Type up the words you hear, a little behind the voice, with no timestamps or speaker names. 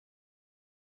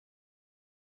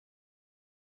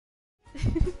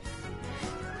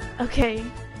Okay.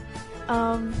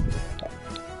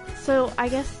 So I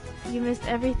guess you missed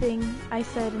everything I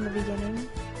said in the beginning,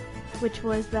 which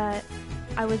was that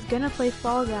I was gonna play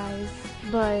Fall Guys,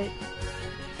 but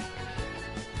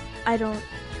I don't.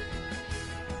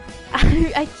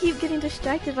 I keep getting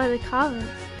distracted by the comments.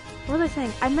 What was I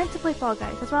saying? I meant to play Fall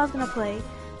Guys. That's what I was gonna play.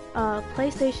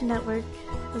 PlayStation Network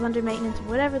was under maintenance, or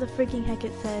whatever the freaking heck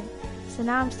it said. So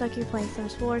now I'm stuck here playing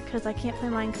Sims 4 because I can't play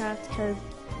Minecraft because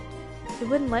it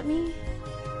wouldn't let me.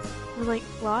 It was like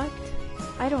locked.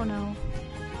 I don't know.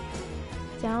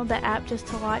 Download the app just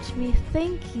to watch me.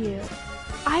 Thank you.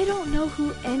 I don't know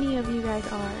who any of you guys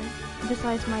are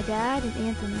besides my dad and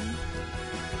Anthony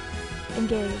and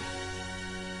Gabe.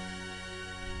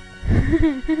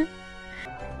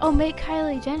 Oh, make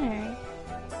Kylie Jenner.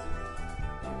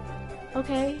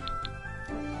 Okay.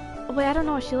 Oh, wait, I don't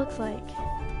know what she looks like.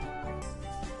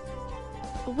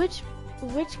 Which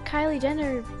Kylie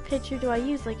Jenner picture do I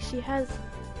use? Like, she has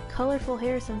colorful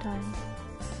hair sometimes.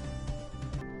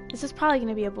 This is probably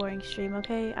gonna be a boring stream,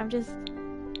 okay? I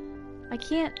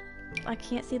can't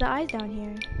see the eyes down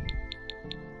here.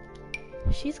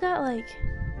 She's got like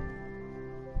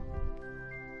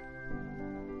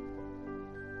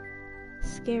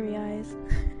scary eyes.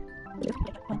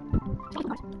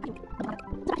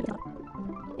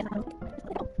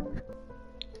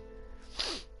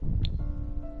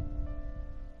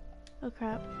 Oh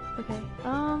crap. Okay.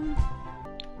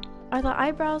 Are the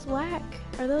eyebrows whack?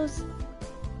 Are those?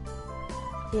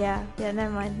 Yeah, never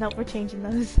mind. Nope, we're changing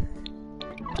those.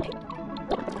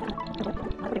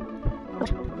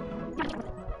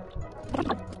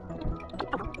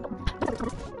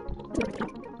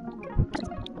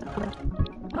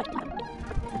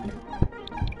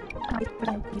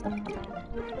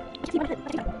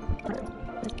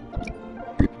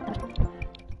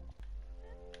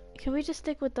 Can we just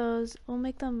stick with those? We'll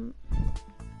make them...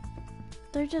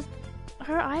 They're just...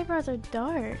 Her eyebrows are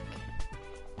dark.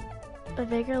 The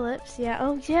bigger lips? Yeah.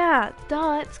 Oh yeah!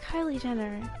 Duh, it's Kylie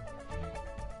Jenner.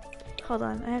 Hold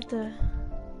on, I have to...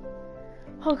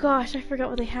 Oh gosh, I forgot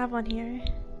what they have on here.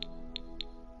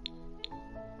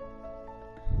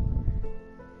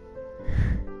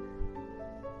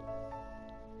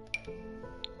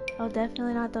 Oh,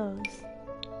 definitely not those.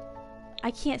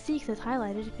 I can't see because it's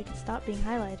highlighted. If it could stop being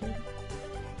highlighted.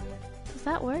 Does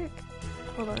that work?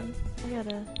 Hold on. I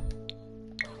gotta...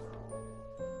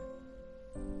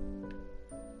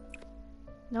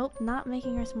 Nope, not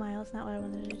making her smile. It's not what I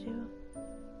wanted to do.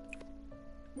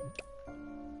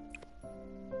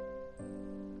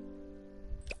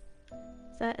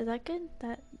 Is that good?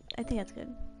 I think that's good.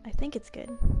 I think it's good.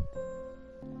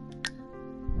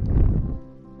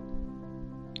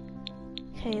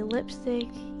 Okay, lipstick,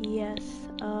 yes.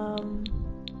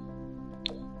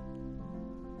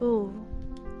 Ooh.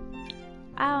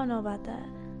 I don't know about that.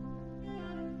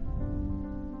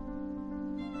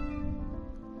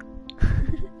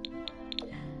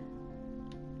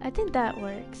 I think that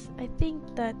works. I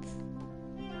think that's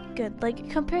good. Like,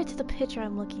 compared to the picture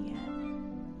I'm looking at.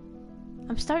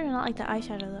 I'm starting to not like the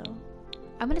eyeshadow though.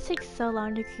 I'm gonna take so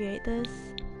long to create this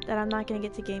that I'm not gonna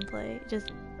get to gameplay.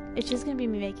 It's just gonna be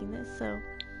me making this, so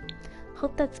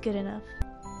hope that's good enough.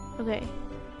 Okay,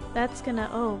 that's gonna,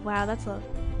 oh wow, that's low.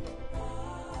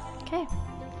 Okay,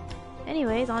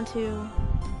 anyways, on to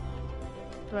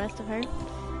the rest of her.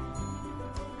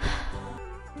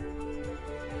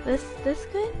 This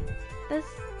good?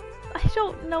 I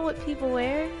don't know what people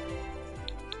wear.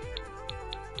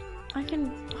 I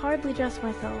can hardly dress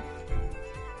myself.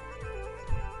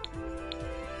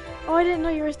 Oh, I didn't know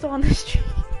you were still on the stream.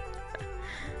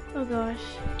 Oh gosh.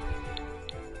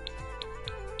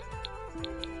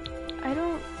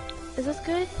 Is this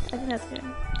good? I think that's good.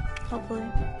 Hopefully.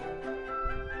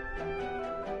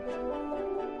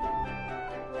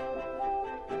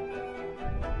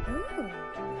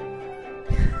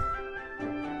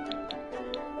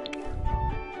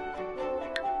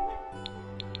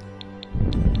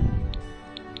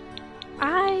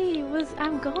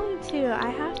 I'm going to. I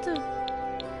have to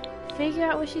figure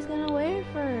out what she's gonna wear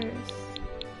first.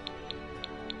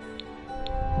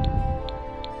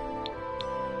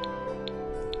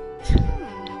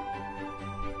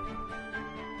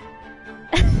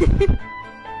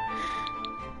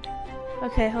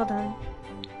 Okay, hold on.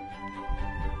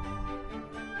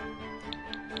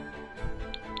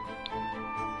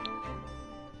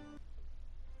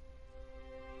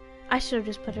 I should have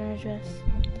just put her in a dress.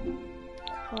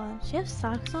 Hold on. She has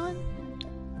socks on?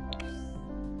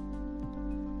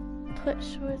 Put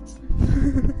shorts.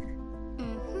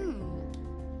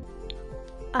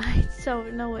 I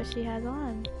don't know what she has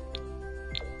on.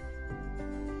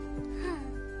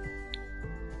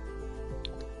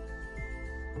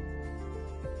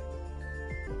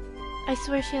 I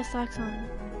swear she has socks on.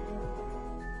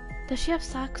 Does she have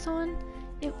socks on?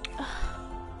 It,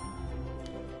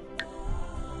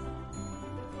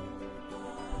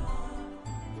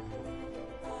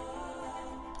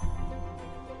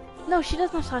 No, she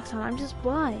doesn't have socks on. I'm just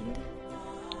blind.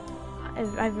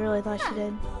 I really thought she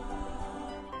did.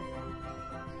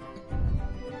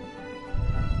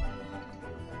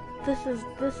 This is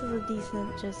a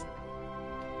decent, just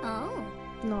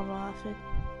normal outfit,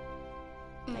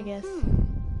 I guess.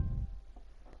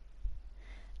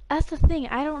 That's the thing,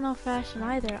 I don't know fashion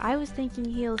either. I was thinking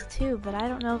heels too, but I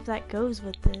don't know if that goes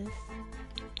with this.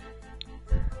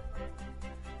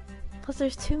 Plus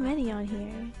there's too many on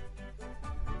here.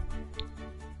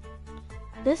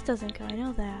 This doesn't go, I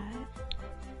know that.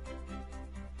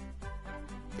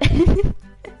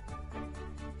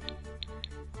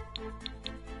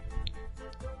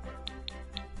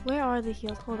 Where are the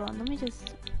heels? Hold on, let me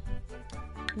just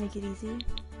make it easy.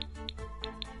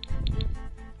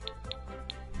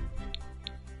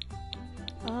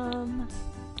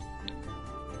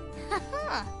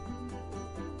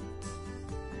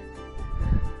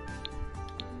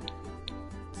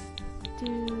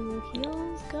 Do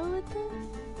heels go with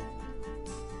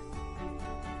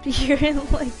this? You're in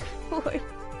like 4.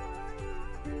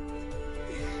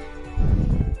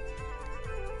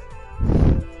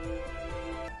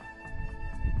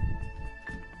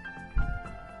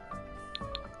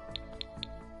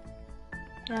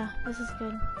 Yeah, this is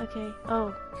good. Okay.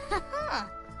 Oh.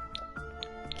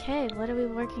 Okay, what are we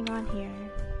working on here?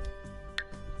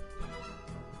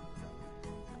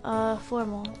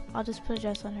 Formal. I'll just put a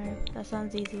dress on her. That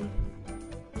sounds easy.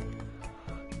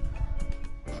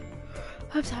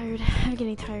 I'm tired. I'm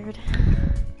getting tired.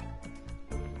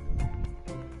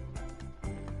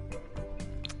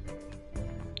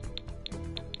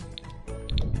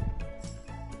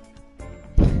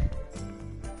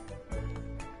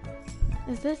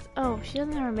 Is this? Oh, she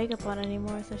doesn't have her makeup on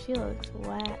anymore, so she looks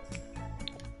whack.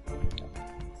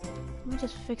 Let me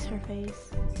just fix her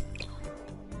face.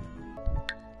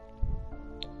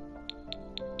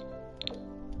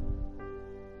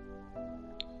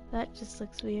 That just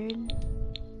looks weird.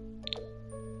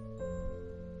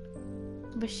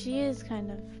 But she is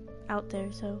kind of out there,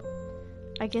 so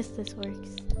I guess this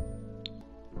works.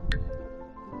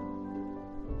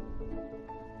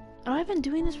 Oh, I've been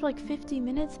doing this for like 50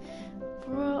 minutes?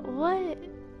 Bro, what?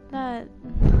 That...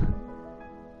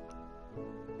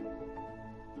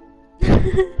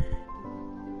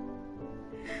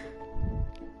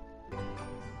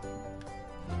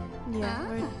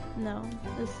 Yeah, no,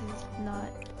 this is not...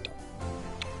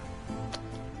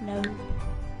 No.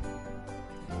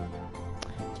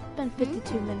 It's been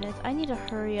 52 minutes. I need to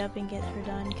hurry up and get her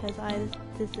done, because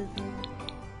this isn't...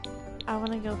 I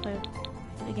want to go play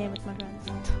a game with my friends.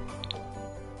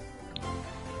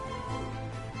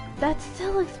 That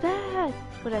still looks bad!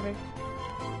 Whatever.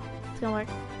 It's gonna work.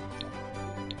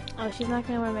 Oh, she's not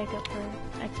gonna wear makeup for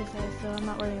exercise, so I'm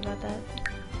not worrying about that.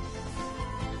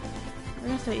 We're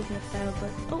gonna start using the style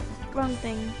book. Oh, wrong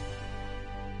thing.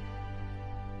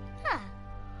 Huh.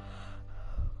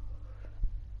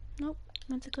 Nope,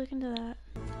 meant to click into that.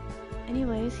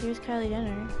 Anyways, here's Kylie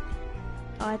Jenner.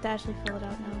 Oh, I have to actually fill it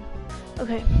out now.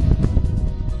 Okay.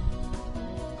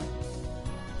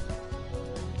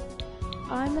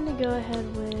 I'm gonna go ahead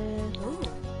with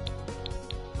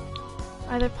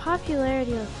either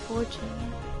popularity or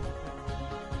fortune.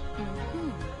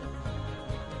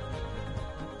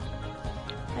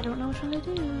 I don't know which one to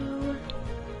do.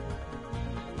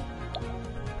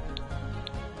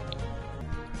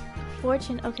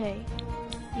 Fortune, okay.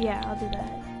 Yeah, I'll do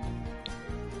that.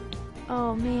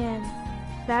 Oh man.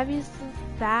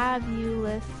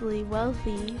 Fabulously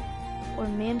wealthy or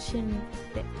mansion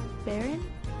baron?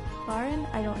 Baron?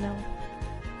 I don't know.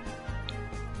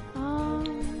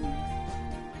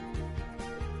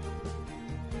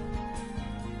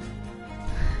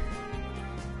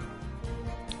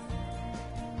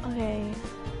 Okay,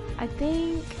 I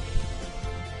think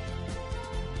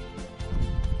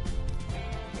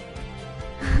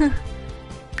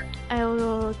I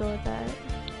will go with that.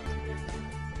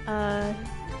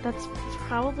 That's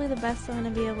probably the best I'm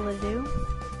gonna be able to do.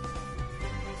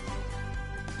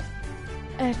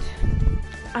 And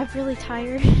I'm really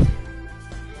tired,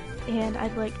 and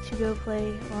I'd like to go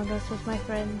play Among Us with my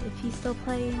friend if he's still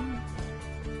playing.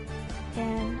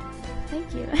 And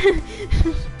thank you.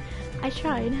 I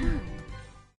tried.